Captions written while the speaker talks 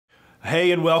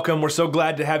Hey and welcome. We're so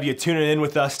glad to have you tuning in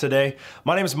with us today.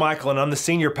 My name is Michael and I'm the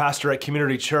senior pastor at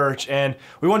Community Church, and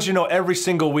we want you to know every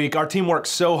single week our team works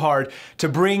so hard to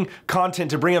bring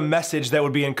content, to bring a message that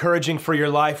would be encouraging for your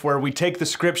life, where we take the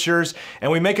scriptures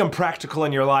and we make them practical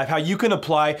in your life, how you can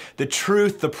apply the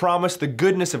truth, the promise, the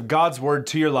goodness of God's word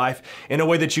to your life in a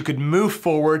way that you could move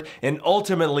forward and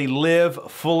ultimately live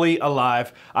fully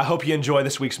alive. I hope you enjoy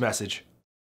this week's message.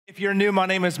 If you're new, my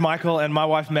name is Michael, and my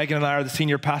wife Megan and I are the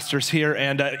senior pastors here.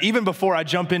 And even before I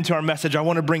jump into our message, I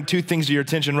want to bring two things to your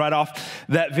attention right off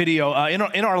that video.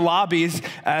 In our lobbies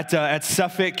at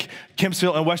Suffolk,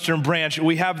 Kempsville, and Western Branch,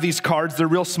 we have these cards. They're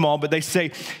real small, but they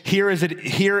say, here as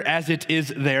it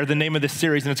is there, the name of this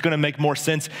series, and it's going to make more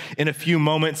sense in a few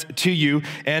moments to you.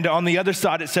 And on the other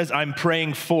side, it says, I'm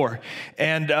praying for.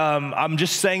 And I'm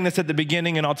just saying this at the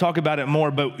beginning, and I'll talk about it more,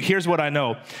 but here's what I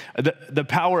know. The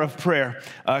power of prayer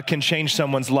can change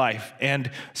someone's life. And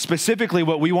specifically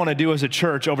what we want to do as a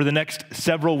church over the next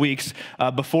several weeks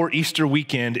before Easter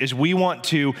weekend is we want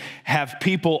to have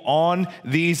people on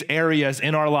these areas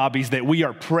in our lobbies that we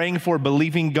are praying for,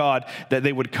 believing God that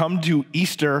they would come to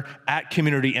Easter at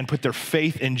Community and put their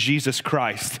faith in Jesus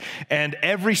Christ. And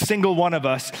every single one of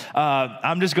us,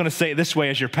 I'm just going to say it this way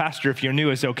as your pastor, if you're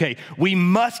new, is okay. We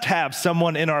must have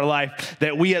someone in our life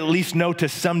that we at least know to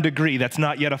some degree that's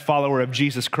not yet a follower of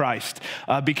Jesus Christ.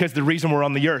 Because the reason we're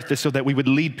on the earth is so that we would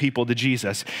lead people to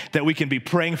Jesus, that we can be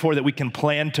praying for, that we can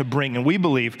plan to bring. And we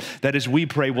believe that as we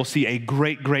pray, we'll see a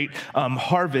great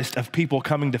harvest of people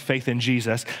coming to faith in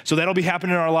Jesus. So that'll be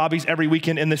happening in our lobbies every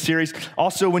weekend in this series.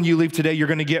 Also, when you leave today, you're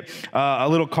going to get a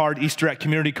little card, Easter at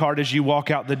Community card, as you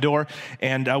walk out the door.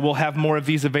 And we'll have more of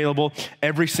these available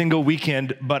every single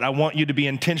weekend. But I want you to be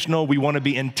intentional. We want to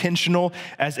be intentional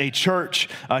as a church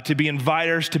to be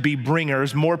inviters, to be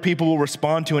bringers. More people will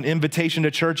respond to an invitation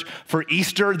to church for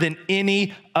Easter than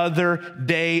any other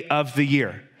day of the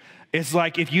year. It's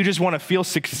like if you just want to feel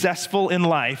successful in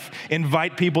life,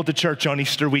 invite people to church on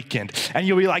Easter weekend. And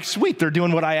you'll be like, sweet, they're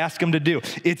doing what I asked them to do.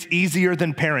 It's easier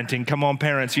than parenting. Come on,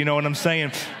 parents, you know what I'm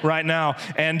saying right now.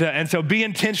 And so be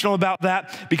intentional about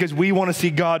that, because we want to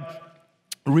see God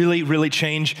really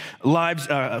change lives.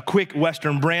 A quick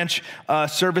Western Branch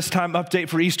service time update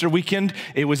for Easter weekend.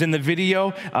 It was in the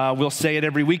video. We'll say it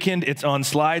every weekend. It's on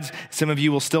slides. Some of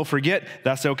you will still forget.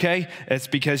 That's okay. It's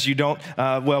because you don't,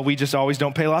 we just always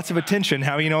don't pay lots of attention.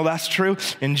 How you know that's true?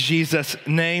 In Jesus'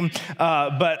 name.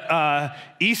 But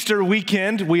Easter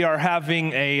weekend, we are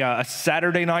having a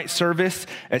Saturday night service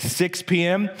at 6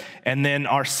 p.m. And then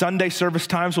our Sunday service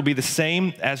times will be the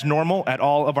same as normal at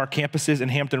all of our campuses in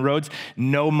Hampton Roads.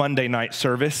 No Monday night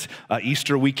service,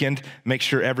 Easter weekend. Make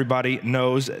sure everybody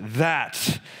knows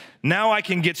that. Now I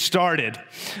can get started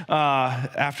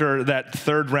after that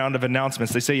third round of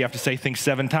announcements. They say you have to say things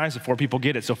 7 times before people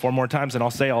get it. So 4 more times and I'll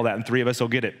say all that and 3 of us will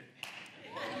get it.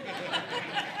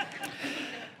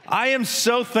 I am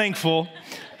so thankful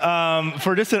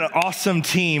for just an awesome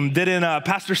team.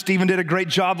 Pastor Stephen did a great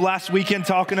job last weekend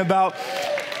talking about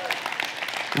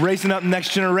raising up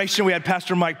next generation. We had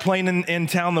Pastor Mike Plain in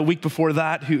town the week before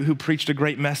that, who preached a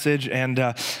great message. And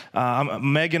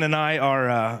Megan and I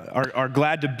are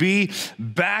glad to be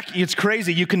back. It's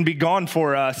crazy. You can be gone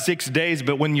for 6 days,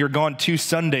 but when you're gone 2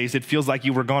 Sundays, it feels like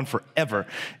you were gone forever.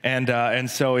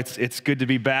 And so it's good to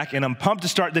be back. And I'm pumped to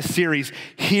start this series,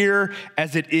 Here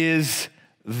as It Is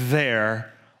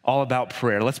There, all about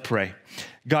prayer. Let's pray.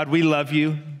 God, we love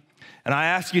you. And I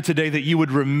ask you today that you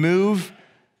would remove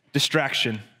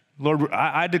distraction. Lord,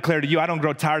 I declare to you, I don't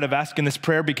grow tired of asking this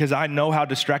prayer because I know how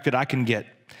distracted I can get.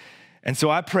 And so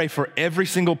I pray for every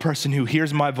single person who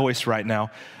hears my voice right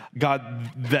now, God,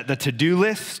 that the to-do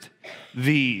list,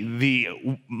 the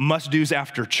must-dos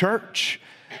after church,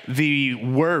 the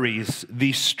worries,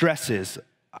 the stresses,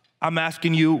 I'm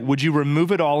asking you, would you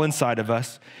remove it all inside of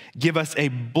us? Give us a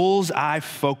bullseye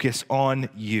focus on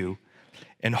you.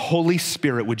 And Holy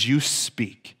Spirit, would you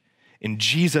speak? In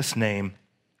Jesus' name,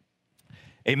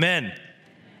 amen.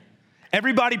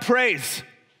 Everybody prays.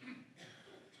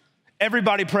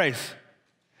 Everybody prays.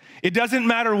 It doesn't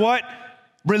matter what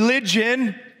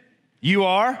religion you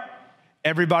are,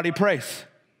 everybody prays.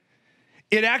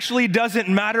 It actually doesn't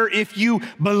matter if you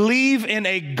believe in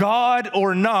a God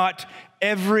or not,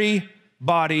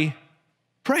 everybody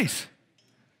prays.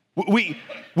 We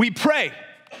pray.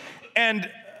 And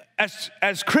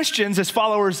as Christians, as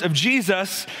followers of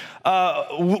Jesus,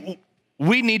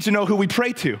 we need to know who we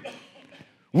pray to.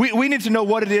 We need to know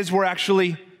what it is we're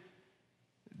actually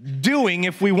doing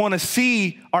if we want to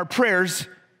see our prayers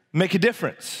make a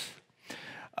difference.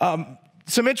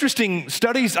 Some interesting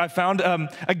studies I found.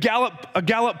 A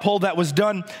Gallup poll that was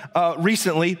done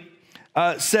recently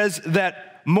says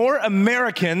that more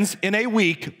Americans in a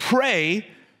week pray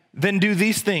than do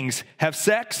these things: have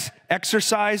sex,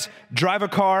 exercise, drive a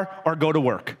car, or go to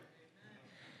work.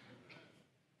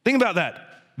 Think about that.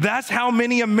 That's how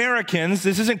many Americans,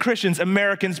 this isn't Christians,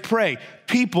 Americans pray.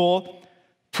 People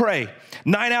pray.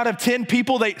 9 out of 10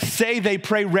 people, they say they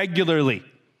pray regularly.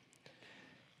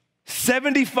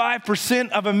 75%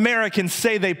 of Americans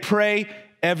say they pray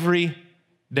every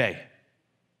day.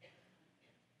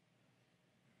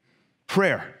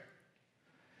 Prayer.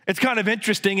 It's kind of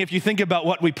interesting if you think about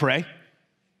what we pray.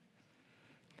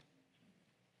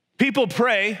 People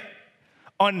pray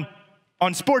on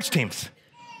sports teams.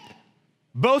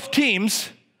 Both teams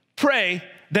pray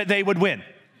that they would win.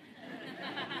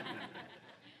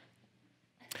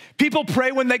 People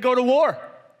pray when they go to war.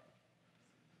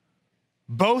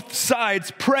 Both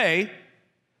sides pray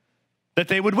that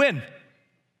they would win.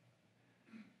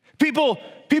 People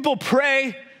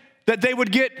pray that they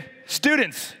would get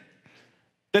students,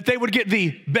 that they would get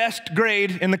the best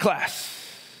grade in the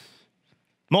class.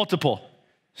 Multiple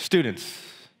students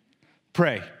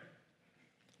pray.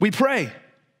 We pray.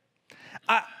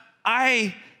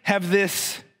 I have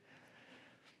this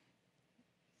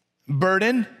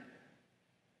burden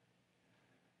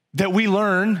that we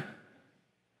learn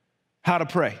how to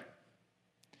pray,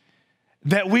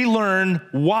 that we learn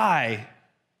why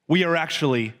we are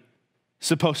actually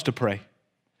supposed to pray.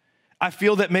 I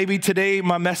feel that maybe today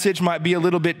my message might be a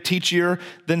little bit teachier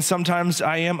than sometimes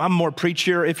I am. I'm more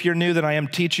preachier if you're new than I am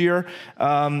teachier.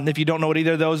 If you don't know what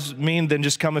either of those mean, then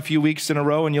just come a few weeks in a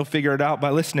row and you'll figure it out by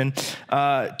listening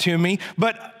to me.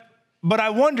 But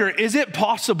I wonder, is it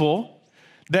possible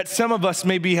that some of us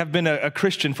maybe have been a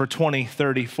Christian for 20,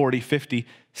 30, 40, 50,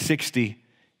 60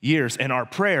 years, and our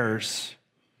prayers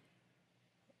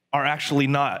are actually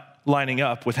not lining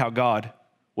up with how God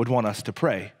would want us to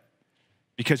pray,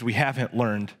 because we haven't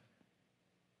learned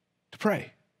to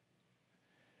pray.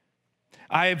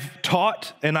 I've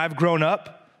taught and I've grown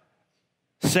up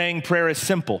saying prayer is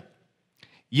simple.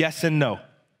 Yes and no.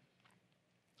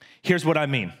 Here's what I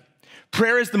mean.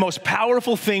 Prayer is the most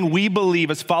powerful thing we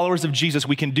believe as followers of Jesus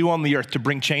we can do on the earth to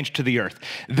bring change to the earth.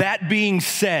 That being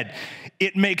said,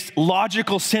 it makes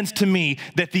logical sense to me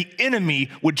that the enemy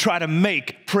would try to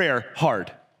make prayer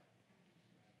hard.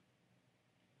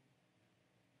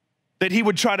 That he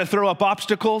would try to throw up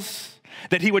obstacles,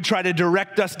 that he would try to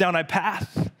direct us down a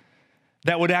path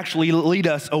that would actually lead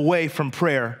us away from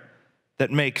prayer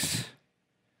that makes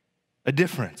a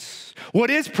difference. What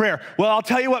is prayer? Well, I'll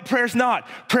tell you what prayer's not.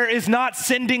 Prayer is not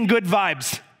sending good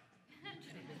vibes.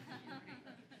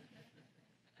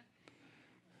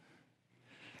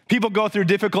 People go through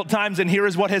difficult times, and here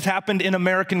is what has happened in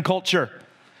American culture.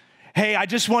 Hey, I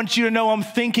just want you to know I'm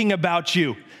thinking about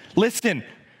you. Listen,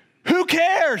 who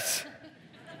cares?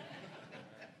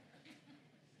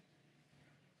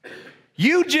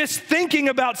 You just thinking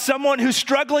about someone who's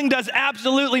struggling does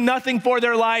absolutely nothing for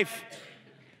their life.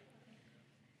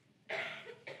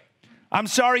 I'm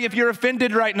sorry if you're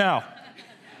offended right now.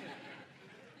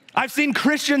 I've seen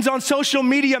Christians on social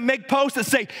media make posts that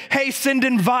say, hey,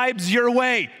 sending vibes your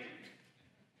way.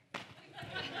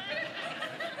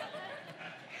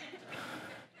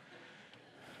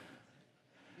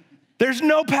 There's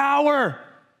no power.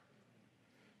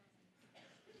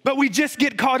 But we just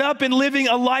get caught up in living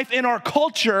a life in our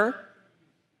culture,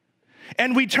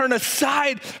 and we turn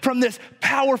aside from this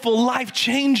powerful,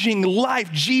 life-changing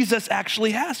life Jesus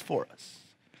actually has for us.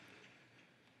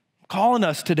 I'm calling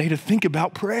us today to think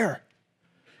about prayer,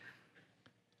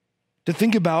 to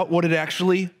think about what it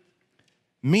actually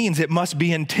means. It must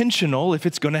be intentional if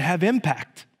it's going to have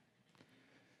impact.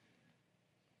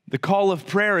 The call of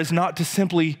prayer is not to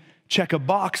simply check a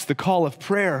box. The call of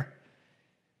prayer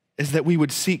is that we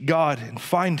would seek God and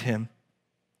find him.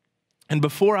 And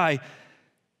before I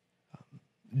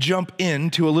jump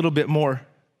into a little bit more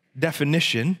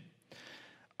definition,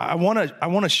 I want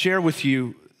to share with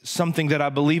you something that I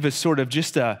believe is sort of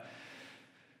just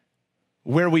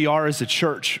where we are as a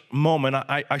church moment.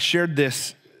 I shared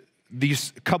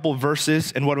these couple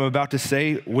verses and what I'm about to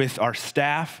say with our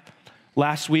staff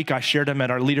last week. I shared them at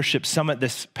our leadership summit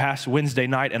this past Wednesday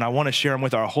night, and I want to share them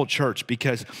with our whole church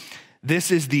because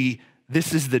this is the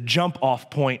jump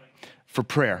off point for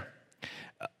prayer.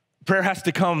 Prayer has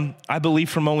to come, I believe,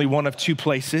 from only one of two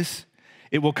places.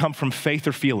 It will come from faith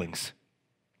or feelings.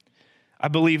 I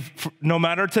believe no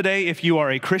matter today if you are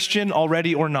a Christian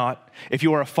already or not, if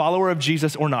you are a follower of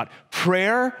Jesus or not,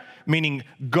 prayer, meaning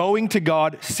going to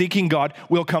God, seeking God,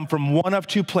 will come from one of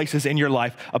two places in your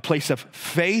life, a place of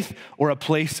faith or a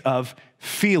place of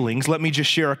feelings. Let me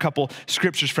just share a couple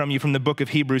scriptures from you from the book of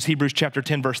Hebrews. Hebrews chapter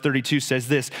 10, verse 32 says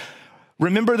this: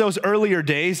 Remember those earlier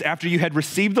days after you had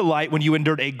received the light when you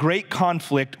endured a great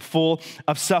conflict full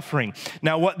of suffering.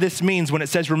 Now, what this means when it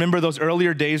says, remember those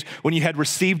earlier days when you had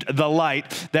received the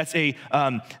light, that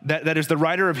is the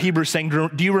writer of Hebrews saying,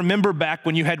 do you remember back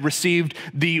when you had received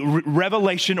the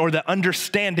revelation or the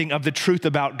understanding of the truth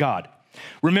about God?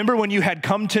 Remember when you had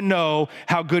come to know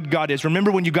how good God is?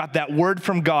 Remember when you got that word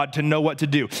from God to know what to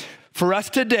do? For us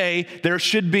today, there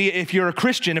should be, if we're a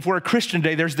Christian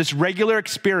today, there's this regular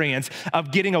experience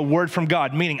of getting a word from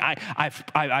God, meaning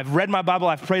I've read my Bible,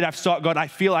 I've prayed, I've sought God, I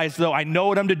feel as though I know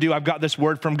what I'm to do, I've got this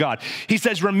word from God. He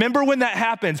says, remember when that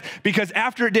happens, because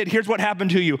after it did, here's what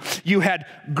happened to you. You had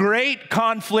great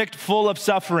conflict full of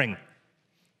suffering,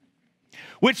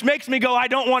 which makes me go, I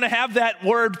don't want to have that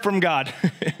word from God.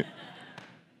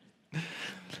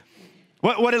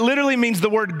 What it literally means,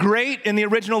 the word great in the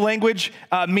original language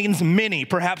means many,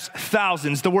 perhaps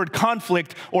thousands. The word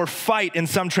conflict or fight in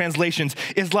some translations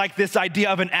is like this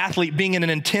idea of an athlete being in an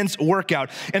intense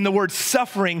workout. And the word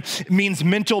suffering means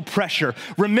mental pressure.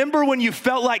 Remember when you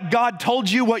felt like God told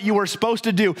you what you were supposed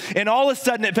to do, and all of a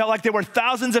sudden it felt like there were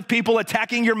thousands of people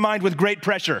attacking your mind with great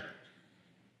pressure.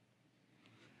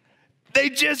 They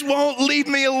just won't leave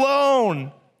me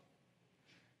alone.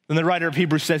 And the writer of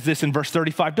Hebrews says this in verse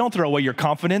 35, don't throw away your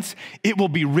confidence. It will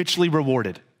be richly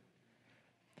rewarded.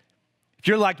 If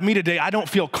you're like me today, I don't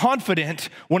feel confident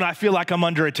when I feel like I'm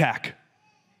under attack.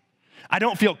 I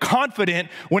don't feel confident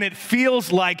when it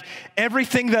feels like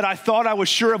everything that I thought I was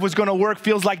sure of was going to work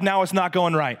feels like now it's not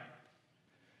going right.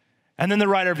 And then the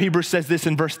writer of Hebrews says this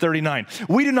in verse 39,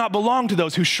 we do not belong to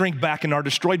those who shrink back and are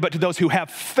destroyed, but to those who have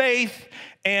faith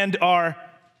and are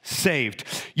saved.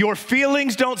 Your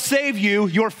feelings don't save you,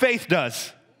 your faith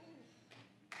does.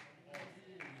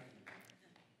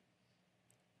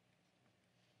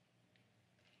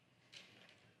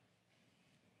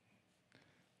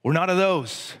 We're not of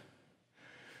those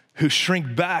who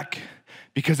shrink back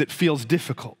because it feels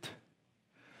difficult.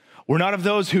 We're not of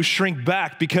those who shrink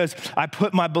back because I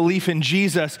put my belief in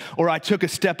Jesus or I took a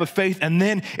step of faith and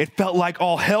then it felt like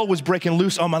all hell was breaking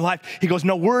loose on my life. He goes,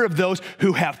 no, we're of those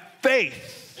who have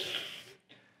faith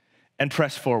and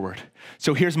press forward.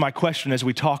 So here's my question as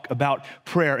we talk about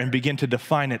prayer and begin to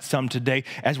define it some today.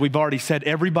 As we've already said,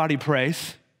 everybody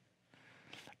prays.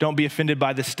 Don't be offended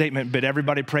by this statement, but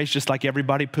everybody prays just like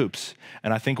everybody poops.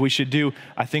 And I think we should do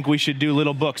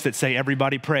little books that say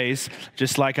everybody prays,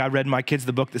 just like I read my kids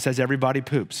the book that says everybody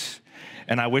poops.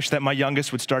 And I wish that my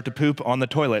youngest would start to poop on the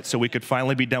toilet so we could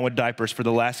finally be done with diapers for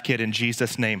the last kid in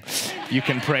Jesus' name. You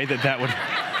can pray that that would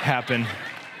happen.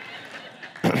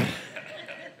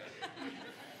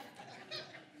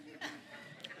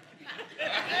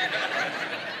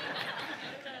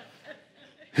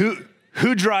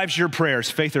 Who drives your prayers,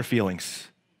 faith or feelings?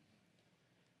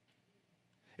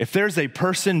 If there's a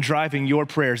person driving your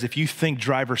prayers, if you think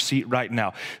driver's seat right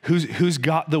now, who's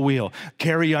got the wheel?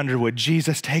 Carrie Underwood,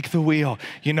 Jesus, take the wheel.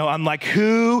 You know, I'm like,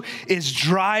 who is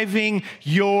driving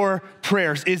your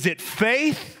prayers? Is it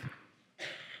faith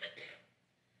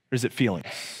or is it feelings?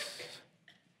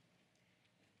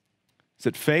 Is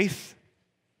it faith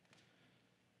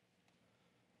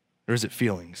or is it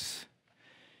feelings?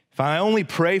 If I only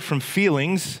pray from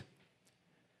feelings,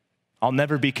 I'll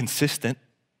never be consistent.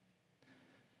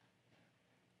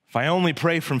 If I only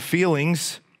pray from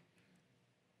feelings,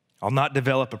 I'll not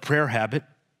develop a prayer habit.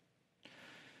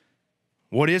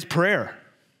 What is prayer?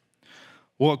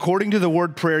 Well, according to the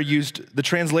word prayer the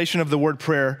translation of the word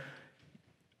prayer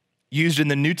used in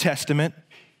the New Testament,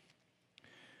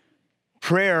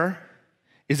 prayer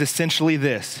is essentially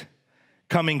this: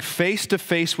 coming face to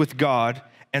face with God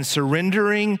and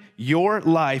surrendering your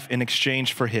life in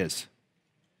exchange for His.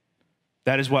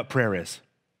 That is what prayer is.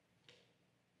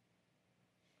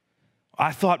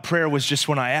 I thought prayer was just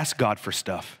when I asked God for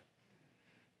stuff.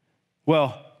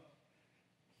 Well,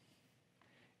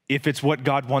 if it's what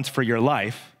God wants for your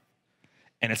life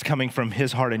and it's coming from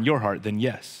His heart and your heart, then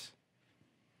yes.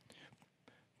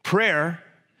 Prayer,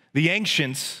 the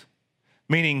ancients,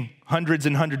 meaning hundreds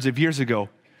and hundreds of years ago,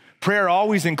 prayer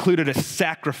always included a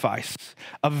sacrifice,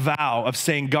 a vow of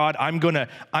saying, God, I'm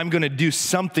gonna do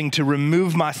something to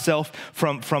remove myself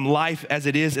from life as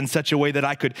it is in such a way that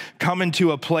I could come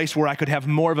into a place where I could have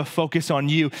more of a focus on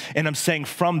you. And I'm saying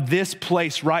from this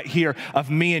place right here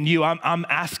of me and you, I'm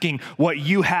asking what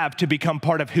you have to become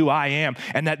part of who I am.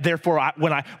 And that therefore,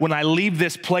 when I leave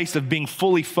this place of being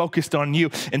fully focused on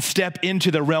you and step into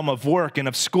the realm of work and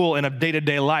of school and of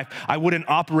day-to-day life, I wouldn't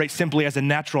operate simply as a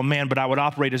natural man, but I would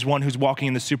operate as one who's walking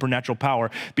in the supernatural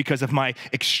power because of my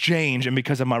exchange and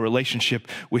because of my relationship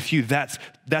with you. That's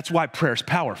why prayer is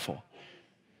powerful.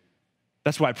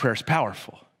 That's why prayer is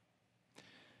powerful.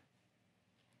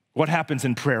 What happens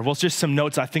in prayer? Well, it's just some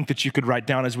notes I think that you could write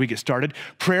down as we get started.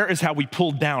 Prayer is how we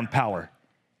pull down power.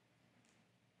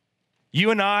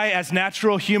 You and I, as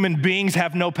natural human beings,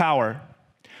 have no power.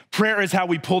 Prayer is how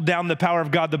we pull down the power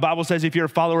of God. The Bible says if you're a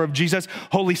follower of Jesus,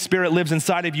 Holy Spirit lives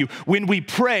inside of you. When we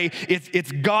pray,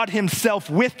 it's God himself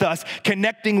with us,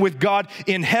 connecting with God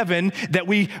in heaven, that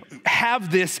we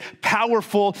have this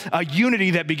powerful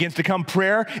unity that begins to come.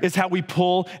 Prayer is how we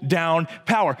pull down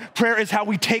power. Prayer is how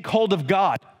we take hold of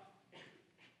God.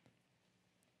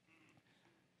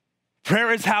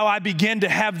 Prayer is how I begin to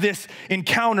have this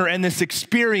encounter and this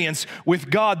experience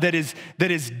with God that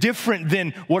is different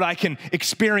than what I can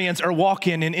experience or walk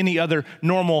in any other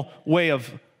normal way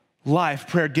of life.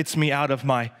 Prayer gets me out of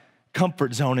my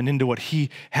comfort zone and into what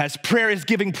he has. Prayer is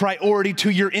giving priority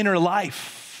to your inner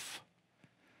life.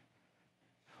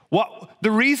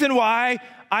 The reason why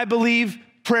I believe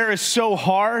prayer is so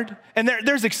hard, and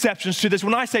there's exceptions to this.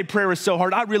 When I say prayer is so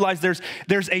hard, I realize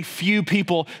there's a few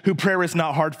people who prayer is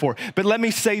not hard for. But let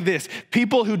me say this,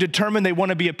 people who determine they want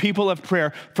to be a people of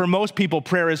prayer, for most people,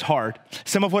 prayer is hard.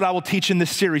 Some of what I will teach in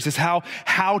this series is how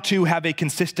to have a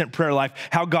consistent prayer life,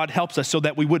 how God helps us so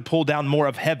that we would pull down more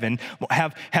of heaven,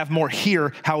 have more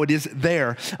here, how it is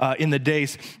there in the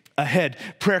days ahead.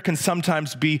 Prayer can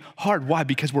sometimes be hard. Why?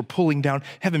 Because we're pulling down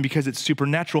heaven, because it's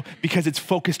supernatural, because it's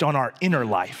focused on our inner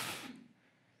life.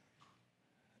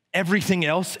 Everything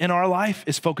else in our life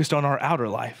is focused on our outer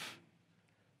life.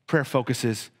 Prayer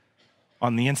focuses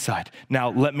on the inside. Now,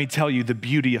 let me tell you the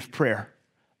beauty of prayer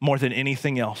more than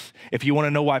anything else. If you want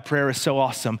to know why prayer is so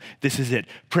awesome, this is it.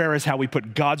 Prayer is how we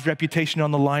put God's reputation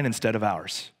on the line instead of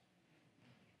ours.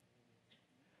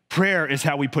 Prayer is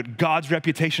how we put God's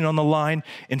reputation on the line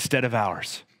instead of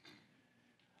ours.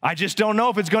 I just don't know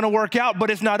if it's going to work out, but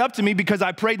it's not up to me because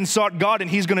I prayed and sought God and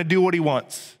he's going to do what he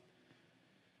wants.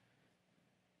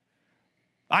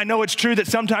 I know it's true that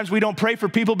sometimes we don't pray for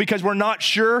people because we're not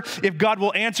sure if God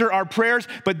will answer our prayers,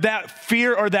 but that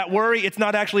fear or that worry, it's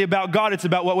not actually about God, it's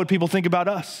about what would people think about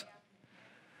us.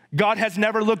 God has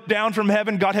never looked down from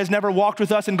heaven. God has never walked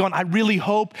with us and gone, I really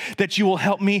hope that you will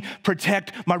help me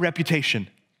protect my reputation.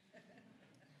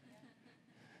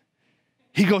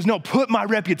 He goes, no, put my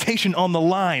reputation on the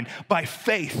line by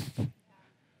faith.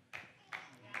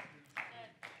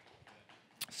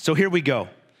 So here we go.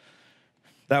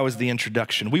 That was the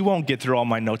introduction. We won't get through all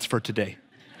my notes for today.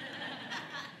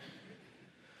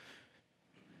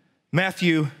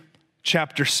 Matthew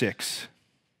chapter 6,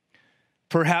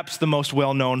 perhaps the most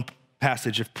well-known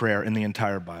passage of prayer in the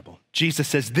entire Bible. Jesus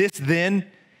says, this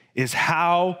then is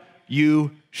how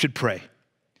you should pray.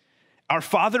 Our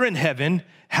Father in heaven,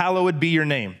 hallowed be your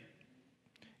name.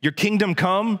 Your kingdom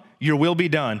come, your will be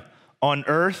done on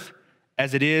earth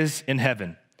as it is in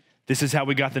heaven. This is how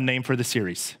we got the name for the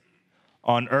series.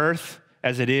 On earth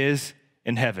as it is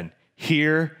in heaven.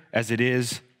 Here as it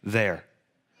is there.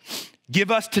 Give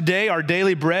us today our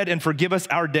daily bread and forgive us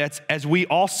our debts as we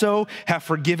also have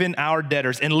forgiven our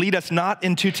debtors. And lead us not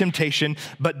into temptation,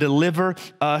 but deliver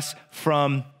us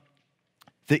from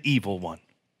the evil one.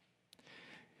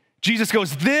 Jesus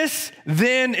goes, this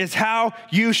then is how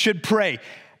you should pray.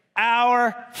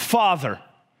 Our Father.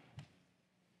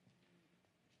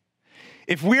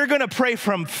 If we're going to pray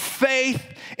from faith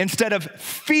instead of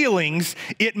feelings,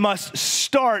 it must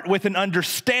start with an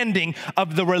understanding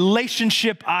of the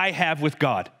relationship I have with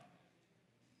God.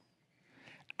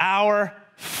 Our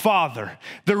Father.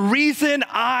 The reason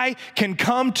I can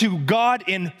come to God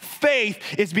in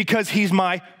faith is because he's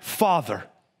my Father.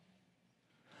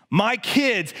 My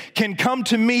kids can come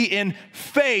to me in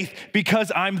faith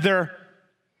because I'm their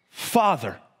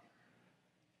father.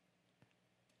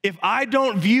 If I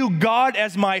don't view God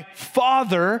as my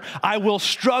Father, I will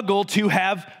struggle to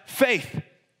have faith.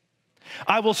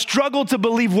 I will struggle to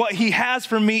believe what he has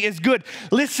for me is good.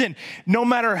 Listen, no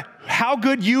matter how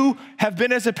good you have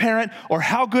been as a parent or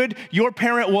how good your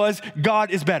parent was,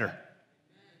 God is better.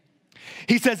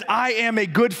 He says, I am a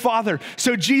good father.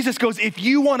 So Jesus goes, if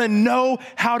you want to know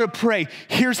how to pray,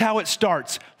 here's how it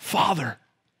starts. Father.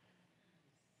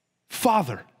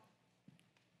 Father.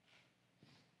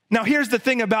 Now, here's the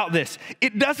thing about this.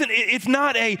 It's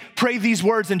not a pray these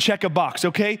words and check a box,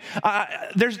 okay?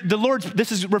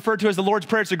 This is referred to as the Lord's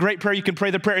Prayer. It's a great prayer. You can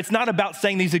pray the prayer. It's not about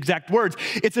saying these exact words.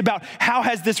 It's about how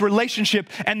has this relationship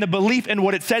and the belief in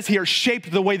what it says here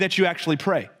shaped the way that you actually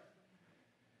pray.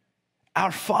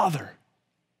 Our Father.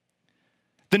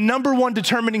 The number one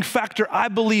determining factor, I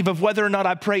believe, of whether or not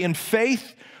I pray in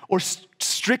faith or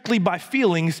strictly by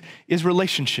feelings is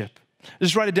relationship.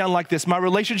 Just write it down like this. My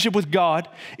relationship with God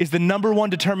is the number one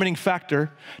determining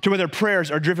factor to whether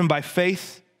prayers are driven by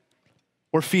faith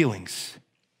or feelings.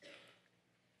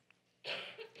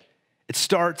 It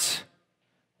starts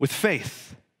with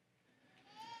faith.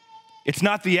 It's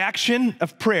not the action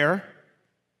of prayer,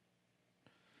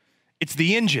 it's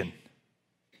the engine.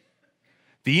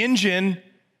 The engine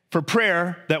for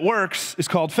prayer that works is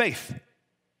called faith.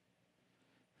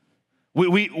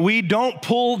 We don't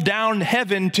pull down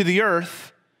heaven to the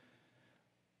earth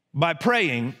by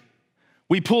praying.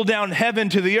 We pull down heaven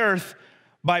to the earth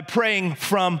by praying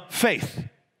from faith.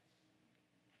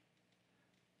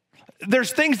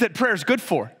 There's things that prayer is good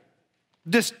for.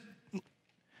 Just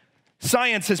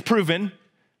science has proven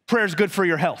prayer is good for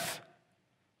your health.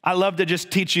 I love to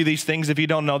just teach you these things if you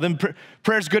don't know them.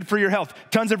 Prayer is good for your health.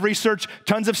 Tons of research,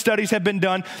 tons of studies have been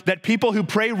done that people who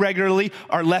pray regularly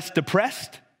are less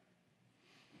depressed.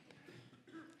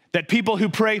 That people who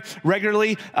pray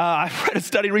regularly, I read a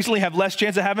study recently, have less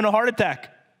chance of having a heart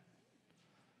attack.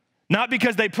 Not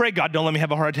because they pray, God, don't let me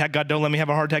have a heart attack. God, don't let me have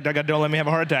a heart attack. God, don't let me have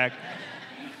a heart attack.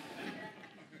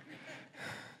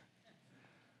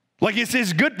 Like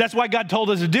it's good. That's why God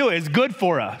told us to do it. It's good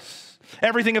for us.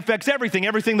 Everything affects everything.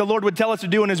 Everything the Lord would tell us to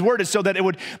do in his word is so that it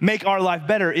would make our life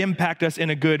better, impact us in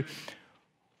a good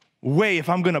way. If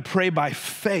I'm going to pray by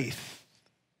faith,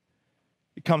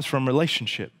 it comes from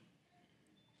relationship.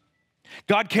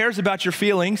 God cares about your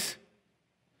feelings.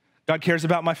 God cares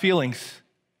about my feelings.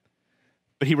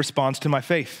 But he responds to my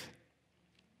faith.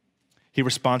 He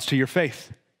responds to your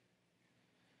faith.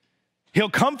 He'll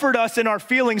comfort us in our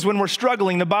feelings when we're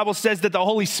struggling. The Bible says that the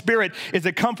Holy Spirit is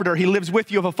a comforter. He lives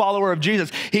with you as a follower of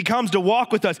Jesus. He comes to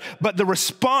walk with us. But the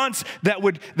response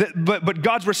but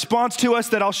God's response to us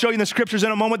that I'll show you in the scriptures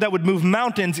in a moment that would move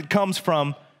mountains, it comes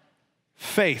from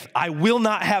faith. I will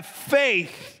not have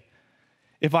faith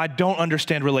if I don't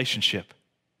understand relationship.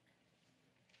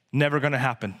 Never gonna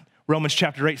happen. Romans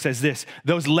chapter 8 says this,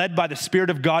 those led by the Spirit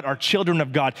of God are children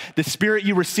of God. The Spirit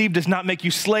you received does not make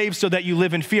you slaves so that you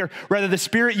live in fear. Rather, the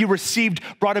Spirit you received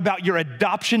brought about your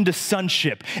adoption to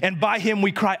sonship. And by him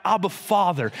we cry, Abba,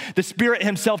 Father. The Spirit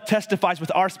himself testifies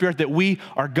with our spirit that we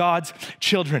are God's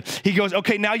children. He goes,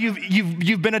 okay, now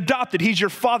you've been adopted. He's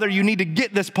your father. You need to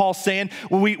get this, Paul's saying.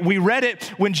 We read it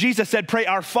when Jesus said, pray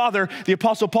our Father. The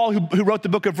Apostle Paul, who wrote the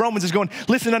book of Romans, is going,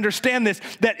 listen, understand this,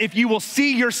 that if you will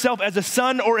see yourself as a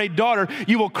son or a daughter,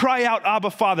 you will cry out,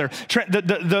 Abba, Father.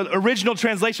 The original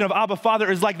translation of Abba, Father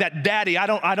is like that daddy.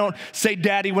 I don't say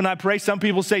daddy when I pray. Some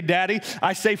people say daddy.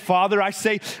 I say father. I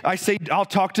say I'll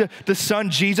talk to the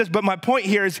son, Jesus. But my point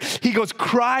here is he goes,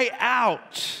 cry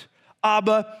out,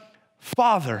 Abba,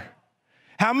 Father.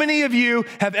 How many of you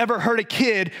have ever heard a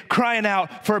kid crying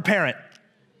out for a parent?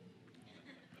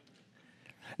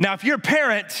 Now, if you're a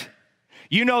parent,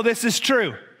 you know this is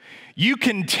true. You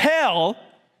can tell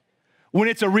when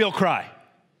it's a real cry.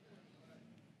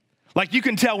 Like you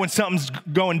can tell when something's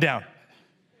going down.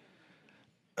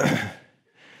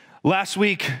 Last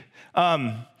week,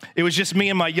 it was just me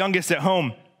and my youngest at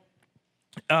home.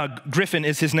 Griffin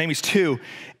is his name, he's 2.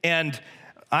 And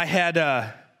I had,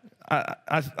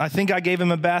 I think I gave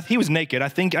him a bath. He was naked, I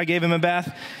think I gave him a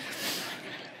bath.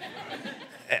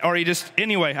 Or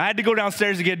anyway, I had to go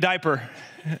downstairs to get a diaper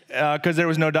because there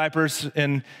was no diapers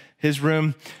in his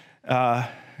room.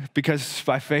 Because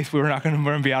by faith, we were not going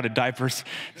to be out of diapers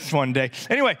this one day.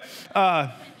 Anyway,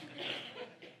 and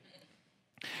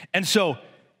so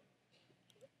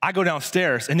I go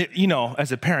downstairs, and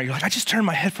as a parent, you're like, I just turned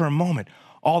my head for a moment.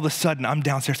 All of a sudden, I'm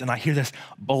downstairs, and I hear this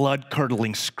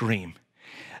blood-curdling scream.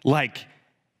 Like,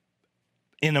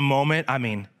 in a moment,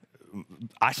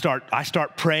 I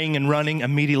start praying and running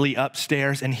immediately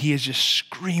upstairs, and he is just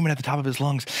screaming at the top of his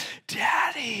lungs,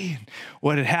 Daddy!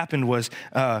 What had happened was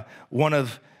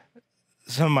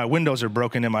some of my windows are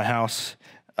broken in my house.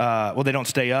 Well, they don't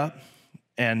stay up,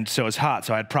 and so it's hot.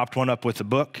 So I had propped one up with a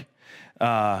book,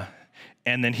 and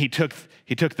then he took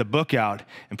the book out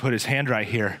and put his hand right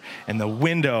here, and the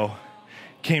window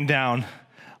came down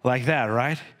like that,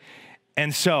 right?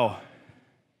 And so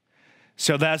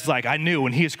that's like, I knew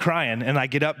when he was crying, and I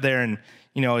get up there, and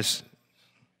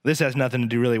this has nothing to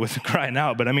do really with crying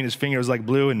out, but his finger was like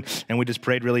blue, and we just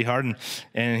prayed really hard,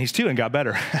 and he's 2 and got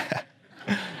better.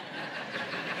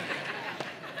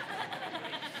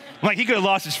 I'm like, he could have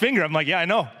lost his finger. I'm like, yeah, I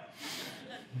know.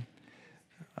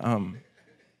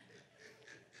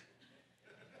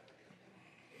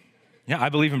 Yeah, I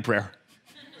believe in prayer.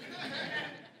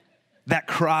 That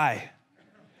cry, you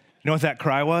know what that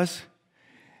cry was?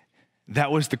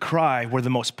 That was the cry where the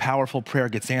most powerful prayer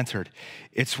gets answered.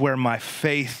 It's where my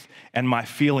faith and my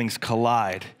feelings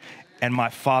collide, and my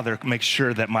Father makes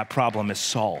sure that my problem is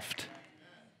solved.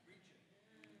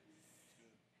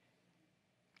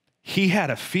 He had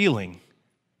a feeling,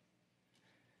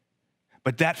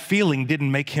 but that feeling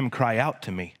didn't make him cry out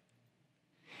to me.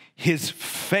 His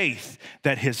faith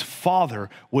that his Father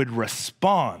would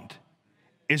respond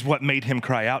is what made him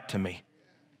cry out to me.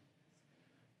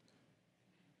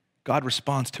 God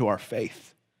responds to our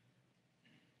faith.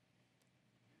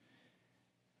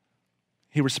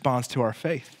 He responds to our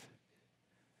faith.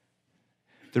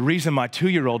 The reason my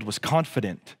 2-year-old was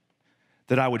confident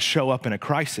that I would show up in a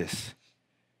crisis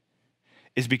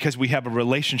is because we have a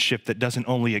relationship that doesn't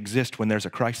only exist when there's a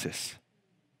crisis.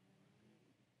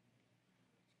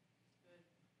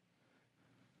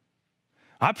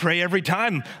 I pray every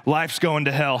time life's going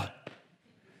to hell.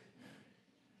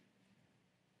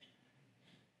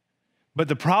 But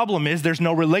the problem is there's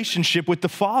no relationship with the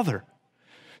Father.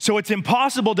 So it's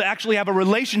impossible to actually have a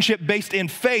relationship based in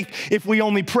faith if we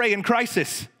only pray in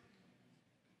crisis.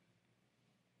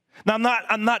 Now,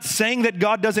 I'm not saying that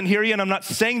God doesn't hear you, and I'm not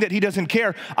saying that he doesn't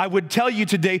care. I would tell you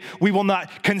today, we will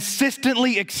not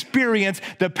consistently experience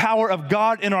the power of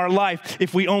God in our life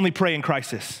if we only pray in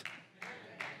crisis.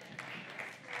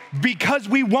 Because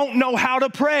we won't know how to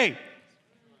pray.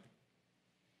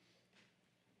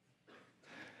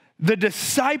 The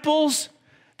disciples,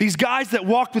 these guys that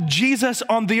walked with Jesus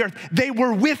on the earth, they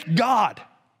were with God.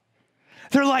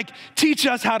 They're like, teach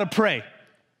us how to pray.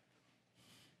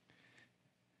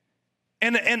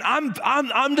 And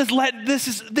I'm just letting,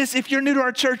 this, if you're new to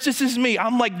our church, this is me.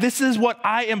 I'm like, this is what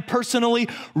I am personally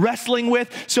wrestling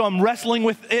with, so I'm wrestling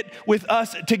with it with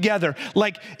us together.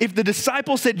 Like, if the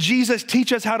disciples said, Jesus,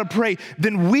 teach us how to pray,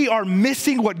 then we are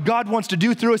missing what God wants to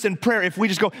do through us in prayer. If we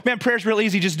just go, man, prayer's real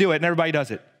easy, just do it, and everybody does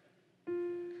it.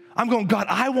 I'm going, God,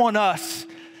 I want us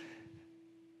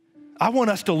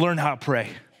to learn how to pray.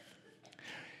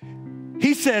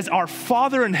 He says, our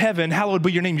Father in heaven, hallowed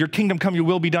be your name, your kingdom come, your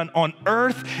will be done on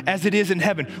earth as it is in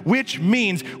heaven, which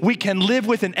means we can live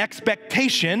with an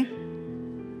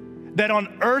expectation that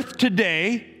on earth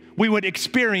today, we would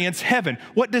experience heaven.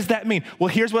 What does that mean? Well,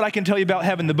 here's what I can tell you about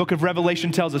heaven. The book of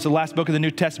Revelation tells us, the last book of the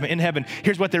New Testament, in heaven,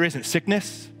 here's what there isn't: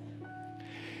 sickness.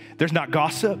 There's not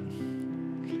gossip.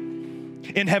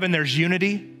 In heaven, there's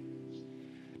unity.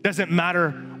 Doesn't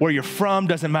matter where you're from,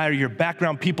 doesn't matter your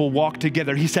background, people walk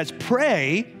together. He says,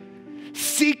 pray,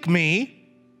 seek me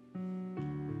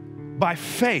by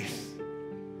faith.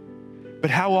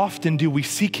 But how often do we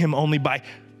seek him only by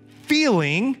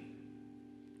feeling?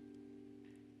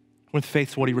 With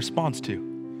faith's what he responds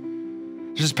to.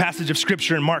 There's this passage of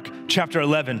scripture in Mark chapter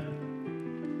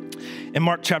 11. In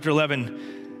Mark chapter 11,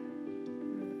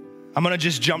 I'm gonna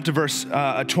just jump to verse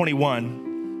 21.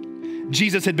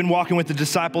 Jesus had been walking with the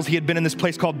disciples. He had been in this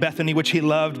place called Bethany, which he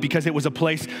loved because it was a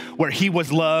place where he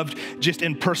was loved, just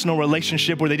in personal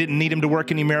relationship, where they didn't need him to work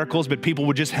any miracles, but people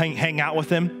would just hang out with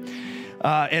him.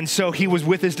 And so he was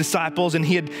with his disciples, and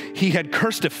he had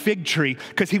cursed a fig tree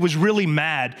because he was really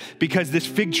mad because this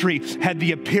fig tree had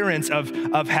the appearance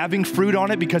of having fruit on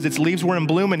it because its leaves were in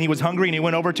bloom, and he was hungry, and he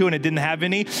went over to it and it didn't have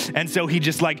any. And so he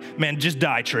just like, man, just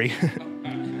die, tree.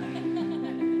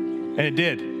 And it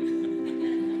did.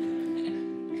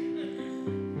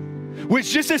 Which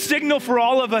is just a signal for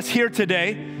all of us here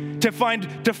today to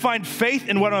find faith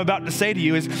in what I'm about to say to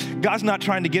you is God's not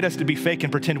trying to get us to be fake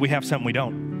and pretend we have something we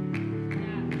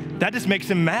don't. That just makes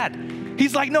him mad.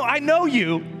 He's like, no, I know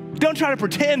you. Don't try to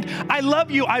pretend. I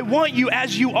love you. I want you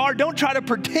as you are. Don't try to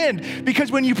pretend,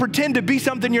 because when you pretend to be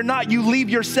something you're not, you leave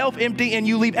yourself empty and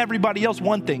you leave everybody else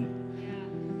wanting.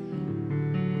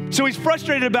 So he's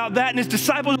frustrated about that, and his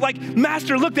disciples are like,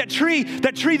 Master, look, that tree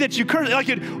that you cursed, like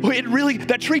it really,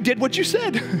 that tree did what you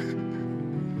said.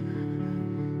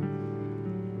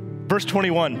 Verse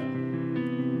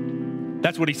 21,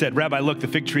 that's what he said. Rabbi, look, the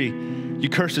fig tree you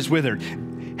cursed is withered.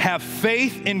 Have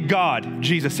faith in God,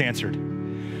 Jesus answered.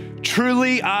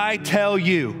 Truly I tell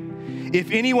you,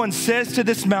 if anyone says to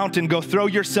this mountain, go throw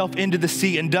yourself into the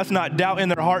sea, and does not doubt in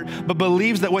their heart, but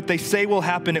believes that what they say will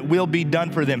happen, it will be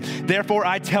done for them. Therefore,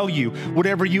 I tell you,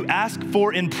 whatever you ask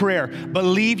for in prayer,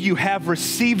 believe you have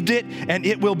received it, and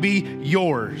it will be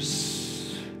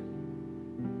yours.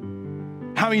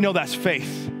 How many know that's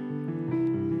faith?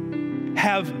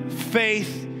 Have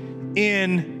faith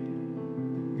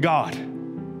in God.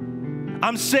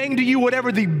 I'm saying to you,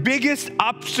 whatever the biggest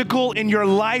obstacle in your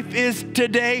life is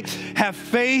today, have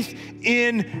faith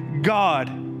in God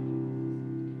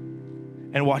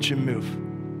and watch him move.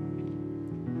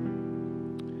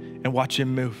 And watch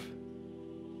him move.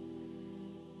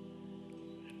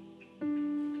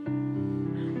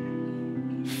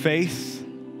 Faith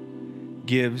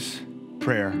gives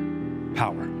prayer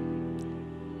power.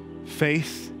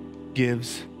 Faith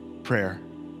gives prayer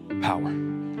power.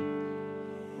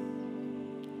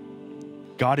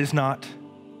 God is not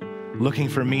looking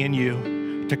for me and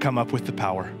you to come up with the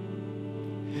power.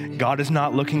 God is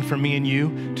not looking for me and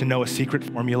you to know a secret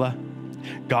formula.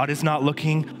 God is not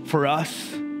looking for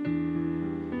us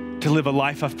to live a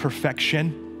life of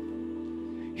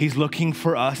perfection. He's looking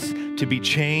for us to be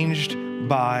changed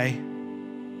by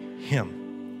Him.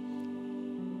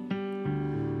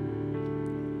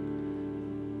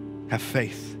 Have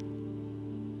faith.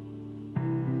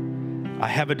 I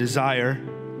have a desire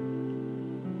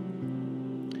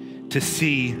to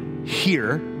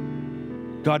hear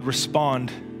God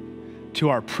respond to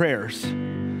our prayers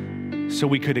so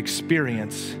we could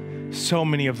experience so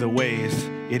many of the ways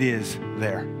it is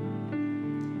there.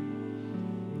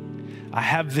 I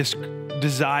have this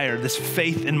desire, this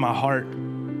faith in my heart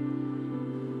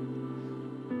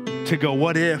to go,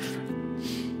 what if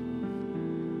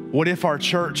our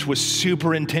church was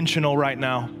super intentional right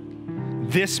now?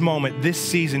 This moment, this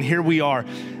season, here we are,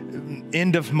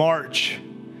 end of March,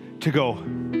 to go,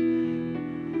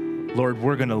 Lord,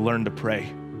 we're gonna learn to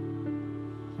pray.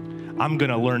 I'm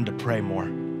gonna learn to pray more.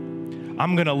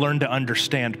 I'm gonna learn to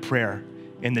understand prayer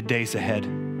in the days ahead.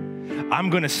 I'm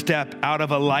gonna step out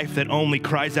of a life that only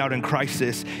cries out in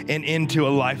crisis and into a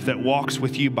life that walks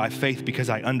with you by faith because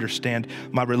I understand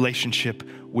my relationship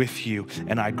with you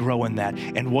and I grow in that.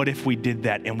 And what if we did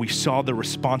that and we saw the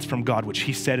response from God, which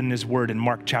He said in His word in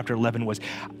Mark chapter 11 was,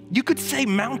 you could say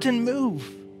mountain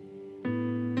move,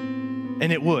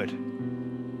 and it would.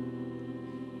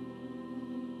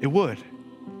 It would.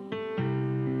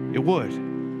 It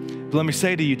would. But let me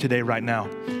say to you today, right now,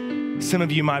 some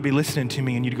of you might be listening to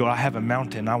me and you'd go, I have a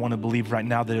mountain. I want to believe right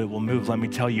now that it will move. Let me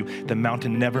tell you, the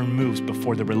mountain never moves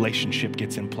before the relationship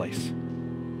gets in place.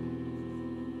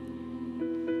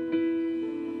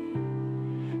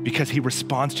 Because He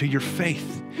responds to your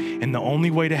faith. And the only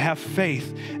way to have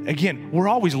faith, again, we're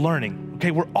always learning,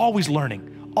 okay? We're always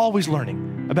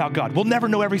learning about God. We'll never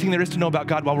know everything there is to know about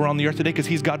God while we're on the earth today because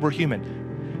He's God, we're human.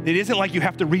 It isn't like you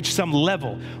have to reach some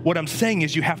level. What I'm saying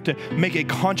is you have to make a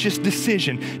conscious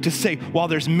decision to say, while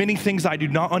there's many things I do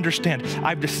not understand,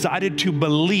 I've decided to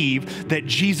believe that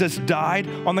Jesus died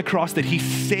on the cross, that He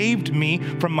saved me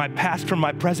from my past, from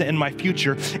my present, and my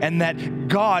future, and that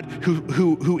God,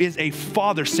 who is a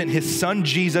Father, sent His Son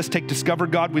Jesus. Take Discover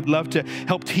God. We'd love to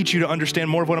help teach you to understand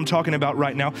more of what I'm talking about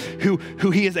right now. Who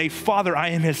He is a Father. I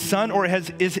am His son or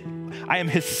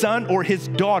His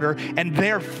daughter, and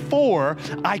therefore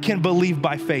I can believe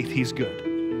by faith He's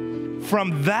good.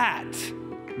 From that,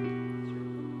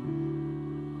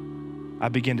 I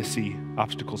begin to see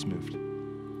obstacles moved.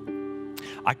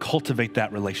 I cultivate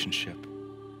that relationship.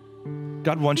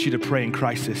 God wants you to pray in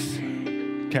crisis,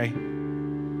 okay?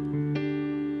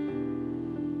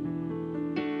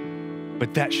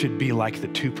 But that should be like the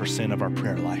 2% of our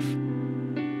prayer life.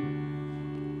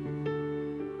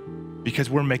 Because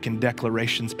we're making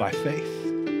declarations by faith.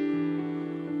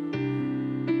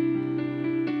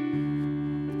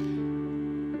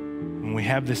 When we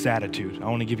have this attitude, I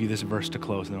want to give you this verse to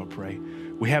close and then we'll pray.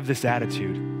 We have this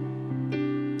attitude.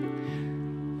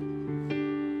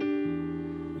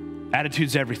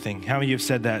 Attitude's everything. How many of you have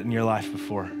said that in your life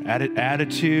before?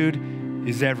 Attitude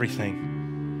is everything.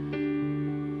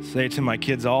 Say it to my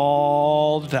kids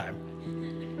all the time.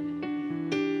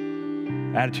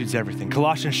 Attitude's everything.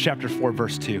 Colossians chapter 4,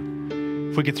 verse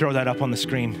 2. If we could throw that up on the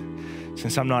screen,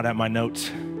 since I'm not at my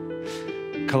notes.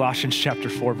 Colossians chapter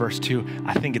 4, verse 2.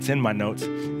 I think it's in my notes.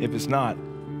 If it's not,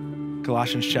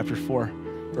 Colossians chapter 4,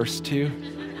 verse 2.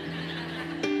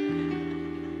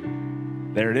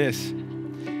 There it is.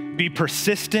 Be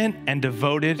persistent and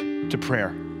devoted to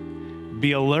prayer.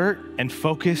 Be alert and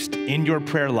focused in your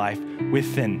prayer life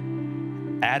with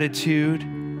an attitude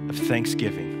of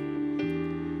thanksgiving.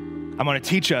 I'm going to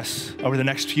teach us over the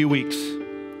next few weeks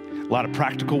a lot of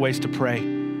practical ways to pray,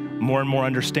 more and more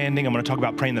understanding. I'm going to talk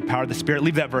about praying in the power of the Spirit.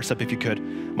 Leave that verse up if you could.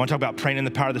 I'm going to talk about praying in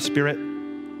the power of the Spirit.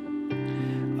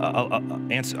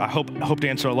 I hope to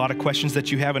answer a lot of questions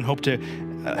that you have and hope to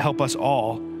help us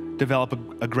all develop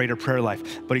a greater prayer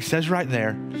life. But he says right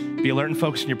there, be alert and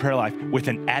focused in your prayer life with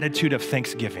an attitude of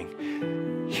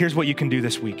thanksgiving. Here's what you can do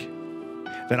this week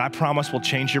that I promise will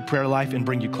change your prayer life and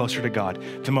bring you closer to God.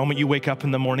 The moment you wake up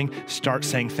in the morning, start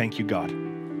saying, thank you, God.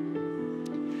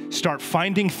 Start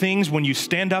finding things when you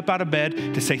stand up out of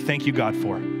bed to say thank you, God,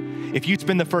 for. If you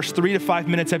spend the first 3 to 5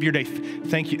 minutes of your day,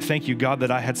 thank you, God,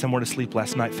 that I had somewhere to sleep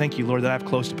last night. Thank you, Lord, that I have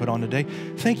clothes to put on today.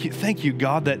 Thank you,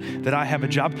 God, that I have a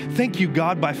job. Thank you,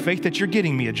 God, by faith that you're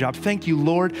getting me a job. Thank you,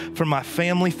 Lord, for my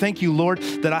family. Thank you, Lord,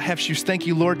 that I have shoes. Thank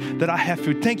you, Lord, that I have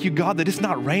food. Thank you, God, that it's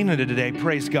not raining today.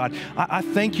 Praise God. I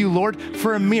thank you, Lord,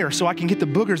 for a mirror so I can get the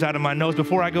boogers out of my nose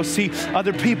before I go see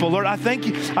other people. Lord, I thank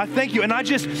you. And I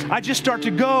just start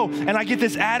to go and I get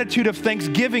this attitude of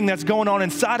thanksgiving that's going on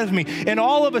inside of me. And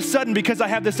all of a sudden, because I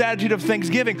have this attitude of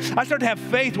thanksgiving, I start to have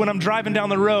faith when I'm driving down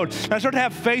the road. And I start to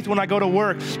have faith when I go to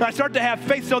work. And I start to have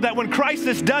faith so that when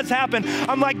crisis does happen,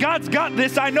 I'm like, God's got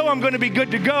this. I know I'm going to be good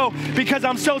to go because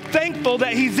I'm so thankful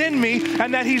that He's in me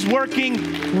and that He's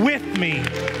working with me.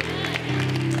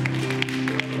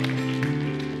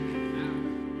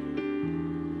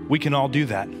 We can all do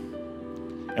that,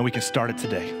 and we can start it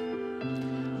today.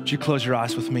 Would you close your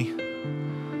eyes with me?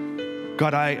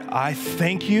 God, I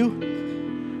thank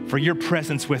you for your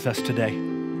presence with us today.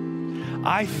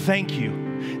 I thank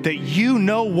you that you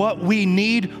know what we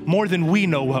need more than we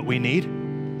know what we need.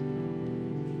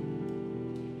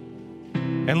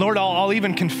 And Lord, I'll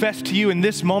even confess to you in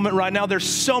this moment right now, there's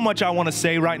so much I want to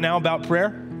say right now about prayer.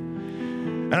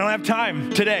 And I don't have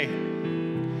time today.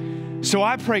 So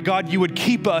I pray, God, you would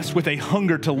keep us with a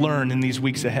hunger to learn in these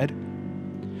weeks ahead.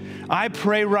 I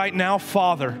pray right now,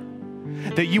 Father,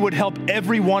 that you would help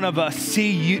every one of us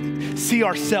see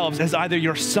ourselves as either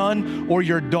your son or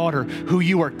your daughter who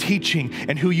you are teaching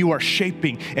and who you are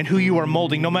shaping and who you are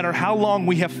molding. No matter how long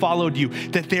we have followed you,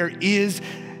 that there is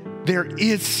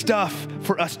stuff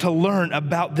for us to learn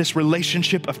about this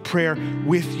relationship of prayer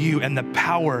with you and the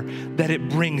power that it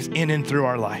brings in and through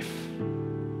our life.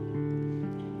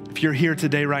 If you're here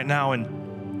today right now and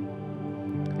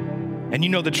you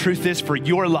know the truth is for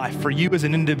your life, for you as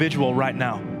an individual right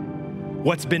now,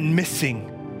 what's been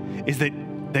missing is that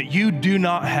you do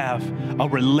not have a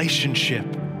relationship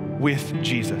with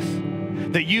Jesus.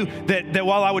 That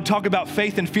while I would talk about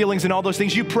faith and feelings and all those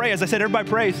things, you pray. As I said, everybody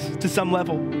prays to some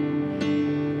level.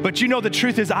 But you know the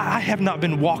truth is I have not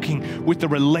been walking with the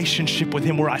relationship with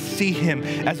Him where I see Him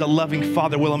as a loving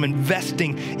Father. Well, I'm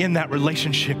investing in that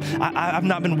relationship. I've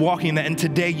not been walking in that. And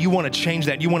today you want to change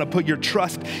that. You want to put your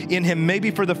trust in Him,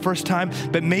 maybe for the first time,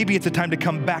 but maybe it's a time to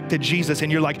come back to Jesus.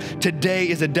 And you're like, today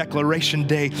is a declaration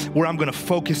day where I'm going to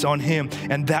focus on Him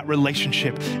and that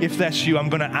relationship. If that's you, I'm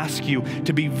going to ask you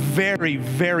to be very,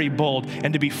 very bold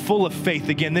and to be full of faith.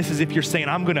 Again, this is if you're saying,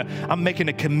 I'm making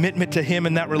a commitment to Him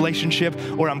in that relationship,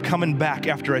 or I'm coming back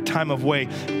after a time away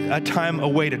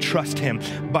to trust Him.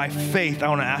 By faith, I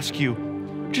want to ask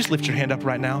you, just lift your hand up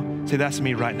right now. Say, that's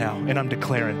me right now. And I'm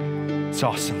declaring, it's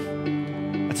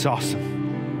awesome. That's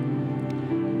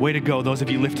awesome. Way to go, those of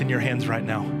you lifting your hands right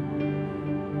now.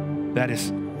 That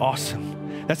is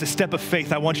awesome. That's a step of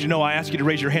faith. I want you to know, I ask you to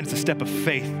raise your hand. It's a step of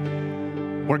faith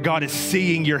where God is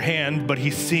seeing your hand, but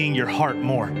He's seeing your heart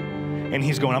more. And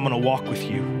He's going, I'm going to walk with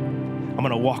you. I'm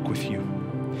going to walk with you.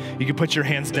 You can put your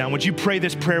hands down. Would you pray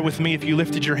this prayer with me if you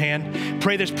lifted your hand?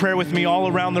 Pray this prayer with me all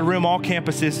around the room, all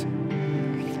campuses.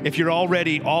 If you're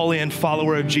already all in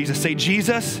follower of Jesus, say,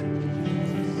 Jesus,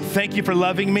 thank you for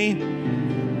loving me.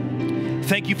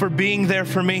 Thank you for being there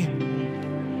for me.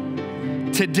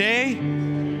 Today,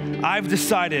 I've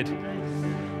decided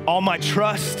all my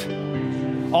trust,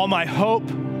 all my hope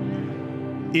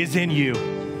is in you.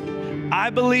 I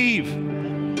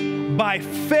believe by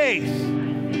faith,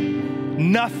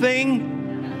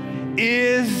 nothing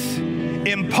is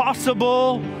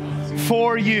impossible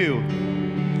for you.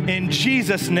 In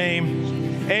Jesus'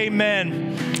 name,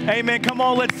 amen. Amen. Come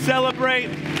on, let's celebrate.